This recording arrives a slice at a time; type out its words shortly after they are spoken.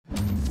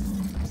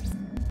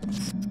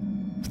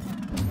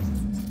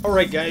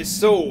Alright guys,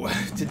 so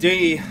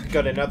today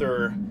got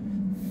another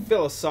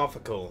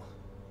philosophical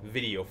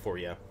video for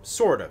you.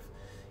 Sort of.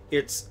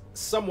 It's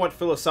somewhat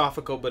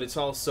philosophical, but it's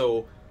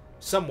also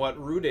somewhat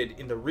rooted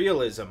in the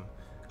realism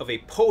of a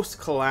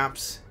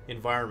post-collapse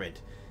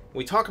environment. When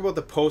we talk about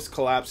the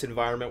post-collapse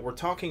environment, we're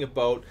talking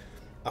about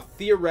a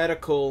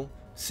theoretical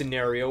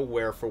scenario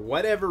where, for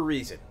whatever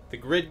reason, the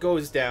grid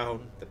goes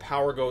down, the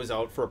power goes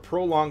out for a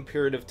prolonged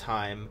period of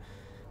time,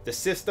 the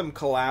system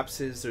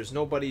collapses, there's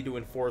nobody to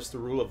enforce the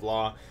rule of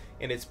law,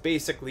 and it's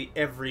basically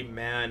every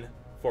man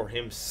for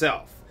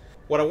himself.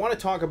 What I want to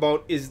talk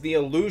about is the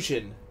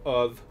illusion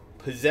of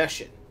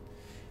possession.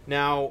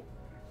 Now,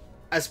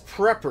 as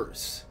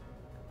preppers,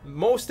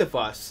 most of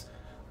us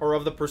are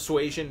of the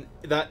persuasion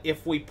that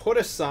if we put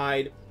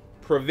aside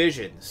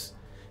provisions,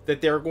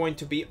 that they're going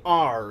to be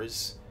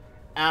ours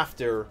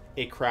after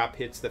a crap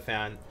hits the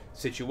fan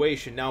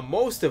situation. Now,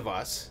 most of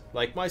us,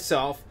 like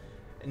myself,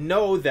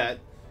 know that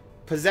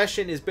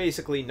possession is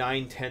basically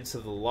 9/10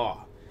 of the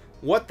law.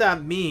 What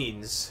that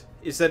means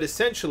is that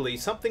essentially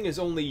something is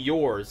only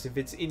yours if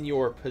it's in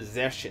your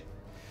possession.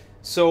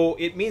 So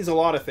it means a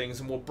lot of things,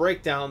 and we'll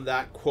break down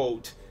that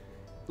quote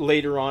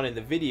later on in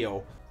the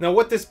video. Now,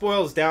 what this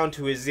boils down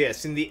to is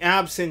this: in the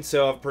absence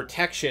of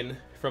protection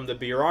from the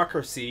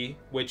bureaucracy,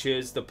 which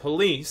is the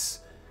police,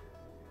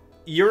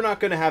 you're not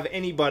going to have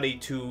anybody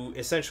to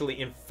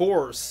essentially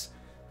enforce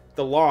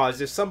the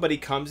laws if somebody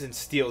comes and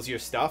steals your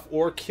stuff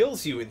or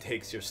kills you and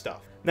takes your stuff.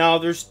 Now,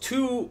 there's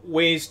two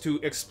ways to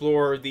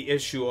explore the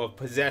issue of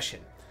possession.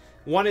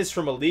 One is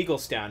from a legal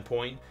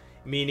standpoint,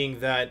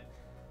 meaning that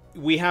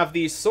we have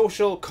these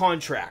social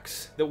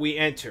contracts that we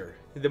enter.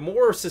 The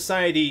more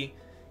society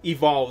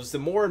evolves, the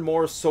more and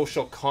more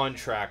social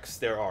contracts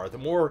there are, the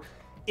more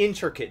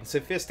intricate and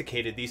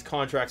sophisticated these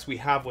contracts we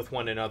have with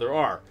one another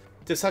are.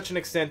 To such an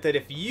extent that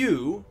if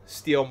you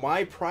steal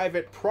my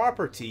private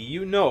property,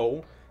 you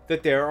know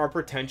that there are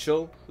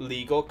potential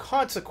legal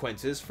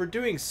consequences for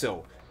doing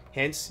so.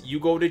 Hence, you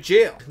go to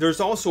jail. There's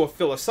also a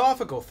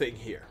philosophical thing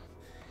here,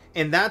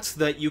 and that's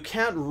that you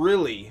can't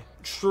really,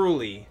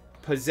 truly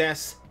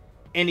possess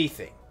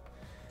anything.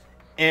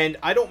 And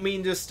I don't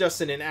mean this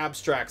just in an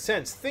abstract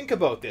sense. Think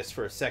about this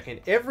for a second.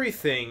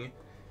 Everything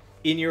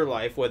in your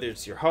life, whether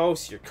it's your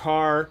house, your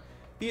car,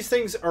 these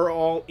things are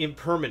all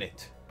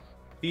impermanent.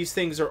 These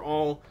things are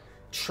all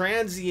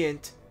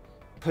transient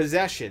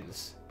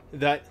possessions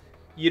that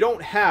you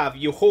don't have,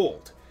 you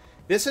hold.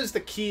 This is the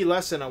key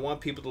lesson I want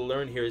people to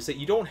learn here, is that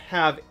you don't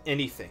have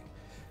anything.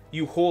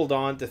 You hold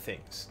on to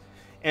things.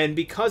 And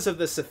because of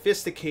the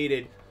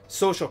sophisticated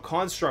social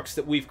constructs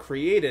that we've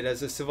created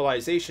as a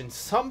civilization,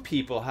 some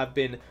people have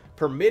been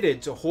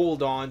permitted to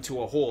hold on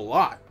to a whole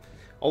lot.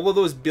 All of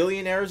those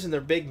billionaires in their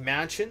big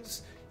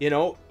mansions, you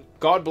know,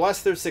 God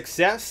bless their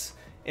success.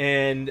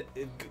 And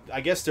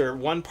I guess they're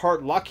one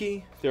part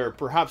lucky. They're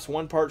perhaps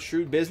one part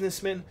shrewd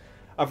businessmen.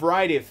 A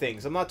variety of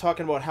things. I'm not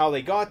talking about how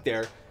they got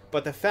there,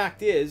 but the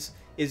fact is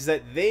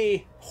that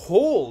they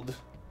hold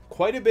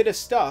quite a bit of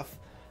stuff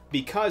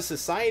because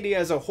society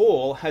as a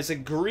whole has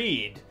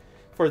agreed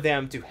for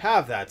them to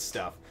have that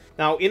stuff.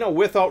 Now, in a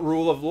without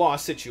rule of law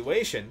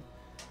situation,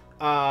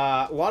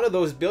 a lot of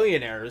those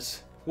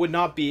billionaires would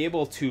not be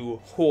able to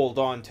hold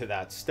on to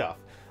that stuff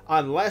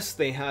unless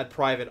they had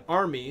private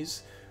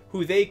armies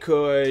who they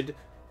could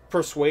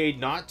persuade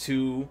not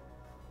to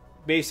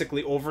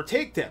basically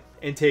overtake them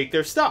and take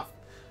their stuff.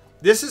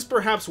 This is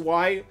perhaps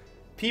why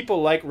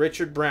people like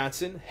Richard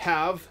Branson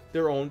have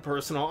their own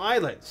personal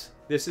islands.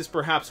 This is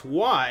perhaps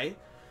why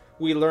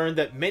we learned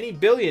that many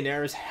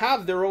billionaires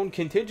have their own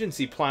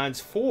contingency plans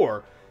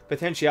for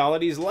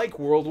potentialities like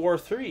World War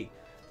III.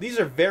 These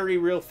are very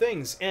real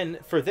things, and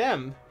for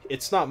them,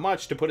 it's not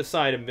much to put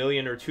aside $1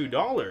 million or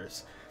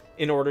 $2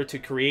 in order to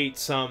create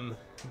some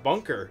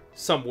bunker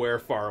somewhere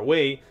far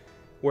away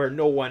where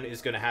no one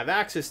is going to have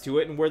access to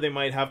it, and where they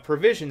might have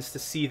provisions to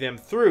see them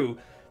through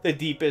the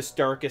deepest,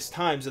 darkest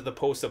times of the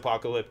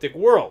post-apocalyptic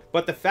world.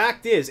 But the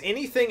fact is,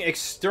 anything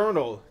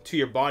external to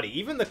your body,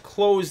 even the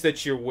clothes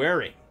that you're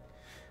wearing,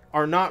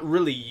 are not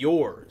really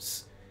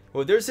yours.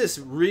 Well, there's this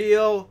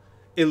real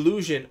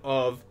illusion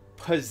of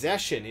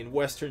possession in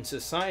Western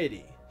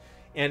society,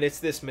 and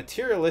it's this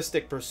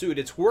materialistic pursuit.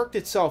 It's worked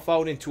itself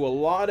out into a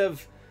lot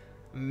of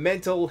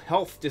mental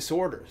health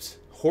disorders.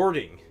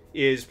 Hoarding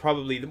is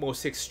probably the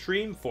most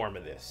extreme form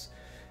of this.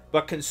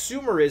 But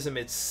consumerism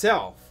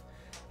itself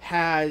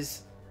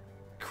has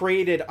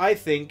created, I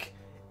think,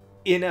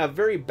 in a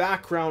very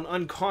background,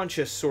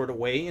 unconscious sort of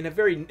way, in a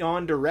very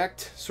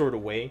non-direct sort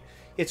of way,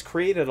 it's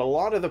created a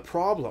lot of the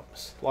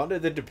problems, a lot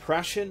of the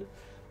depression,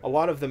 a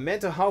lot of the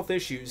mental health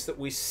issues that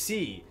we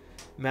see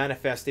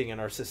manifesting in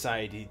our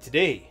society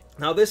today.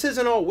 Now, this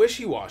isn't all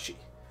wishy-washy.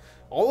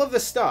 All of the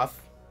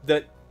stuff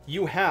that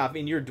you have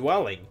in your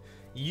dwelling,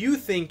 you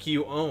think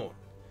you own.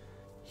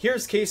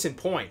 Here's case in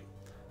point.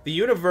 The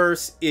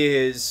universe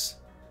is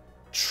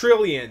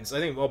trillions, I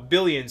think, well,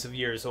 billions of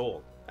years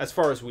old, as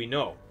far as we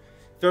know.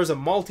 If there's a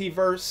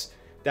multiverse,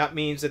 that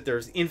means that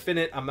there's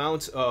infinite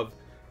amounts of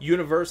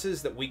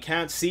universes that we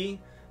can't see.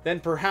 Then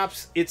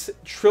perhaps it's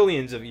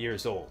trillions of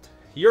years old.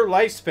 your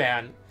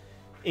lifespan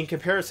in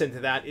comparison to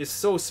that is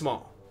so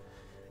small.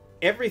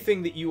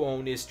 Everything that you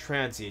own is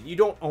transient. You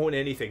don't own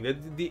anything.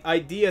 The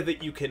idea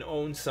that you can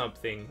own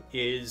something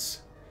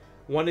is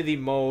one of the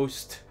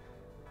most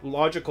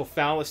logical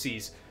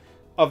fallacies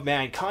of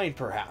mankind,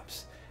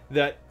 perhaps.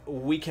 That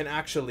we can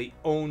actually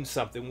own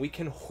something. We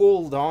can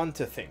hold on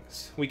to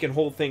things. We can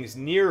hold things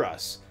near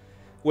us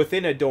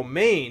within a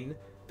domain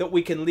that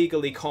we can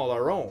legally call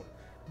our own.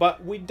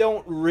 But we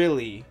don't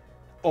really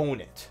own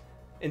it.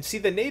 And see,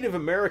 the Native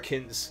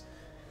Americans,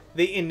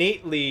 they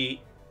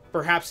innately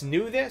perhaps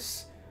knew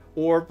this,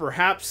 or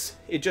perhaps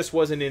it just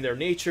wasn't in their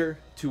nature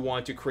to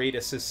want to create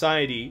a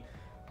society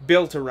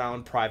built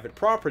around private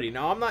property.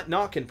 Now, I'm not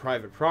knocking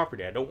private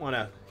property. I don't want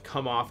to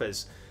come off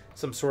as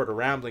some sort of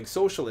rambling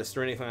socialist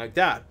or anything like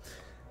that.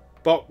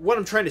 But what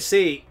I'm trying to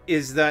say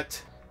is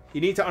that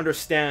you need to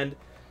understand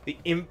the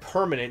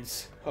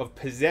impermanence of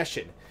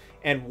possession.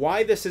 And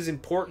why this is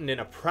important in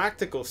a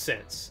practical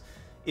sense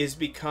is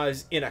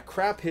because in a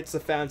crap hits the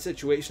fan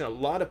situation, a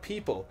lot of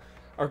people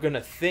are going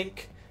to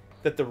think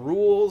that the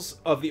rules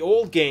of the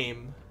old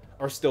game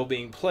are still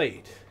being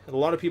played. And a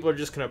lot of people are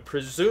just going to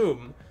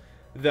presume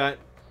that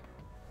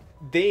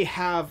they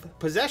have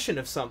possession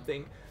of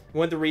something,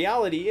 when the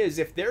reality is,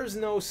 if there's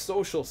no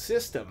social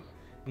system,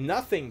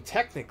 nothing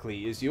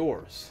technically is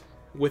yours.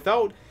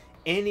 Without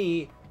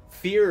any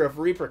fear of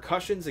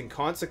repercussions and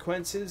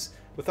consequences,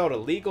 without a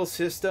legal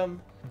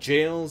system,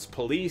 jails,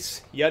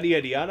 police, yada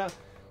yada yada,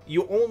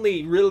 you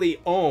only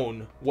really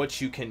own what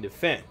you can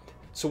defend.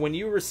 So when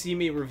you see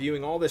me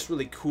reviewing all this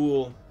really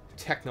cool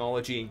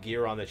technology and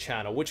gear on the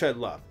channel, which I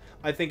love,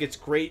 I think it's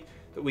great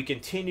that we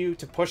continue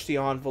to push the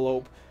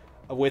envelope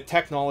with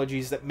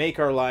technologies that make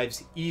our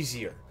lives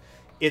easier.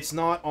 It's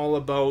not all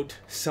about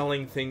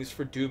selling things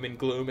for doom and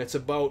gloom. It's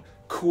about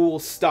cool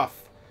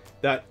stuff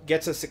that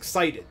gets us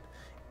excited.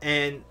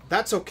 And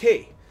that's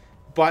okay.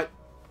 But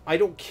I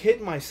don't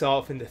kid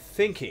myself into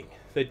thinking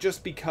that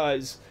just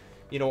because,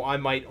 you know, I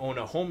might own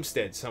a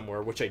homestead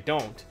somewhere, which I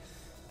don't,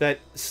 that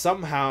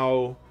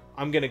somehow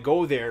I'm going to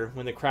go there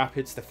when the crap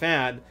hits the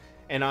fan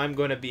and I'm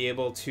going to be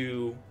able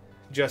to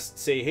just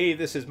say, hey,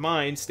 this is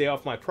mine, stay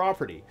off my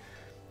property.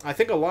 I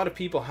think a lot of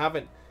people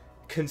haven't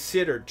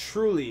considered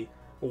truly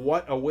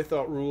what a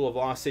without rule of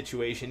law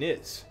situation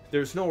is.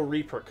 There's no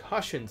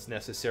repercussions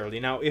necessarily.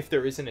 Now, if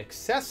there is an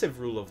excessive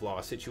rule of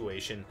law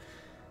situation,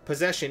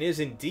 possession is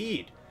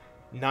indeed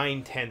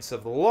 9/10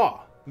 of the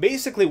law.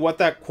 Basically, what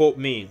that quote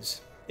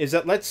means is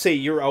that, let's say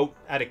you're out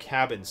at a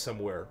cabin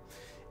somewhere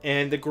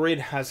and the grid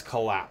has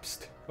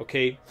collapsed,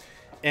 okay?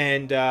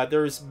 And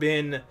there's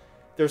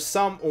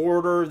some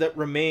order that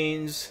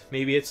remains.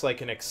 Maybe it's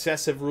like an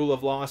excessive rule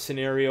of law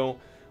scenario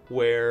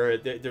where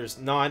there's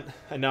not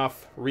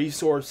enough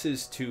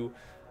resources to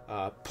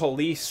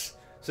police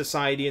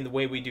society in the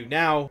way we do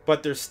now,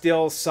 but there's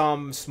still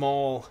some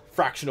small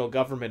fractional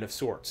government of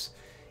sorts.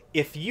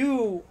 If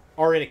you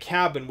are in a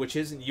cabin which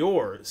isn't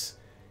yours,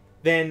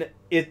 then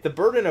the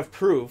burden of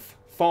proof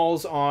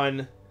falls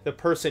on the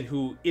person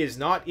who is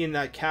not in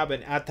that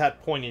cabin at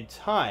that point in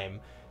time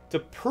to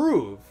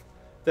prove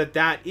that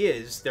that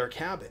is their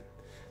cabin.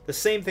 The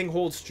same thing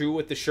holds true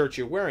with the shirt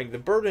you're wearing. The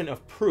burden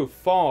of proof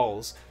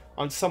falls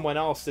on someone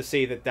else to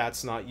say that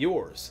that's not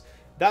yours.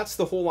 That's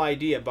the whole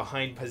idea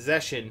behind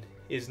possession,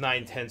 is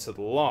 9/10 of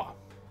the law.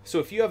 So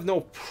if you have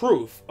no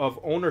proof of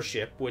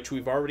ownership, which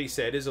we've already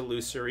said is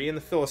illusory in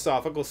the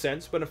philosophical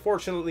sense, but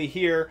unfortunately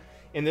here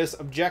in this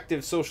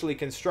objective socially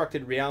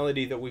constructed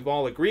reality that we've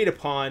all agreed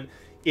upon,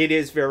 it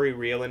is very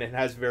real and it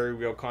has very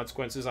real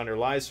consequences on our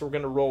lives, so we're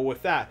going to roll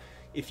with that.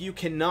 If you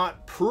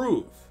cannot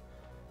prove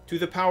to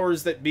the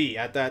powers that be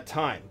at that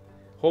time,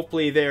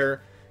 hopefully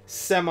they're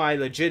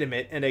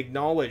semi-legitimate and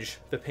acknowledge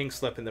the pink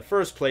slip in the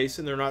first place,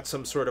 and they're not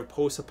some sort of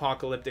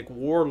post-apocalyptic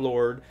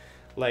warlord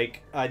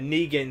like a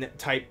Negan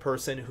type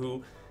person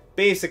who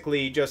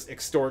basically just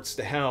extorts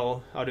the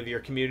hell out of your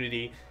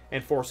community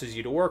and forces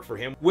you to work for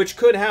him, which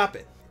could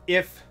happen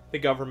if the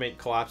government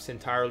collapsed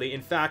entirely.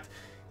 In fact,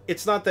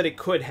 it's not that it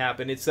could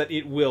happen, it's that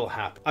it will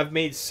happen. I've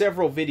made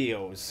several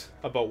videos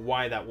about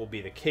why that will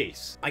be the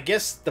case. I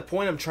guess the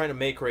point I'm trying to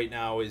make right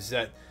now is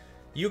that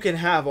you can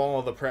have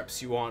all the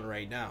preps you want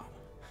right now,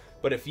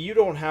 but if you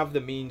don't have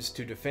the means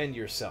to defend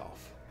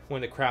yourself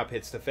when the crap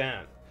hits the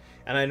fan,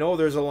 and I know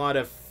there's a lot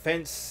of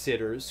fence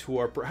sitters who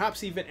are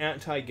perhaps even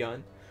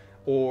anti-gun,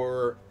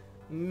 or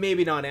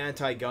maybe not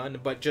anti-gun,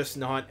 but just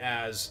not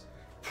as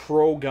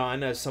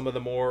pro-gun as some of the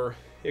more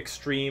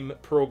extreme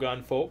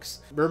pro-gun folks.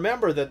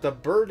 Remember that the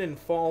burden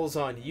falls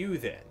on you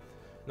then,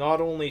 not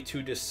only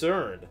to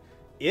discern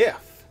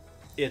if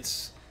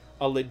it's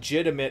a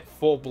legitimate,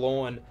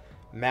 full-blown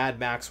Mad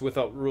Max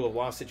without rule of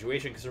law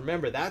situation, because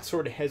remember, that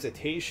sort of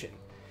hesitation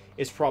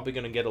is probably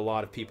going to get a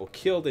lot of people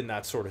killed in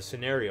that sort of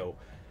scenario,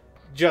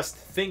 just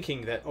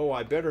thinking that, oh,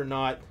 I better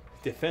not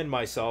defend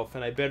myself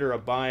and I better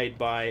abide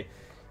by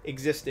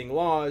existing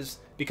laws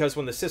because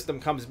when the system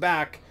comes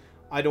back,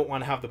 I don't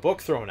want to have the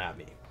book thrown at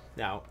me.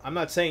 Now, I'm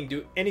not saying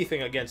do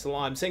anything against the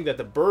law. I'm saying that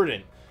the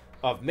burden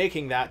of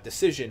making that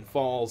decision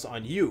falls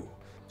on you.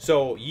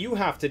 So you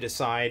have to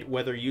decide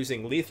whether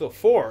using lethal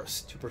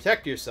force to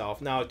protect yourself.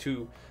 Now,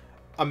 to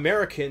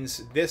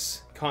Americans,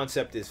 this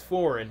concept is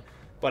foreign,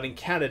 but in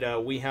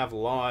Canada, we have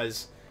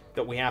laws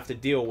that we have to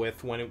deal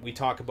with when we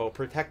talk about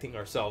protecting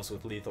ourselves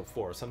with lethal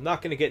force. I'm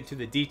not going to get into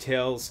the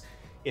details.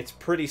 It's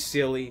pretty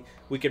silly.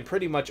 We can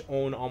pretty much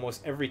own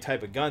almost every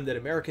type of gun that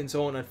Americans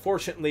own.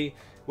 Unfortunately,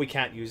 we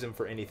can't use them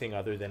for anything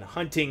other than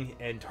hunting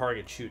and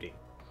target shooting.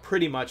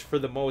 Pretty much for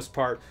the most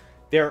part.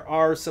 There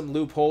are some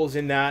loopholes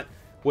in that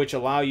which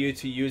allow you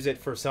to use it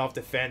for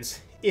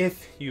self-defense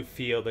if you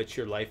feel that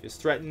your life is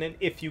threatened and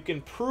if you can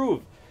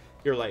prove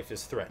your life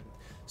is threatened.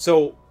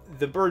 So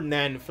the burden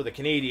then for the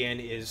Canadian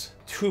is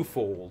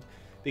twofold,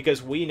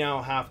 because we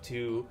now have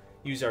to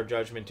use our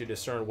judgment to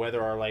discern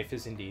whether our life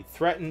is indeed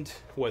threatened,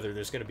 whether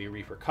there's going to be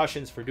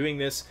repercussions for doing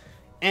this,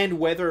 and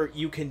whether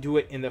you can do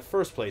it in the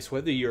first place,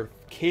 whether you're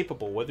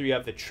capable, whether you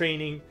have the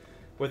training,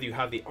 whether you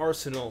have the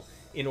arsenal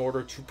in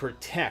order to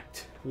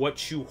protect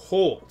what you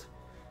hold,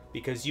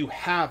 because you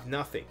have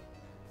nothing.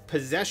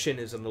 Possession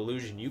is an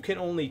illusion. You can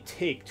only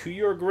take to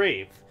your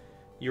grave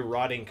your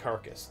rotting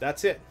carcass.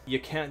 That's it. You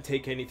can't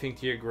take anything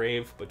to your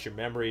grave but your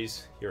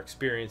memories, your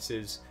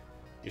experiences,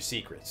 your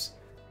secrets.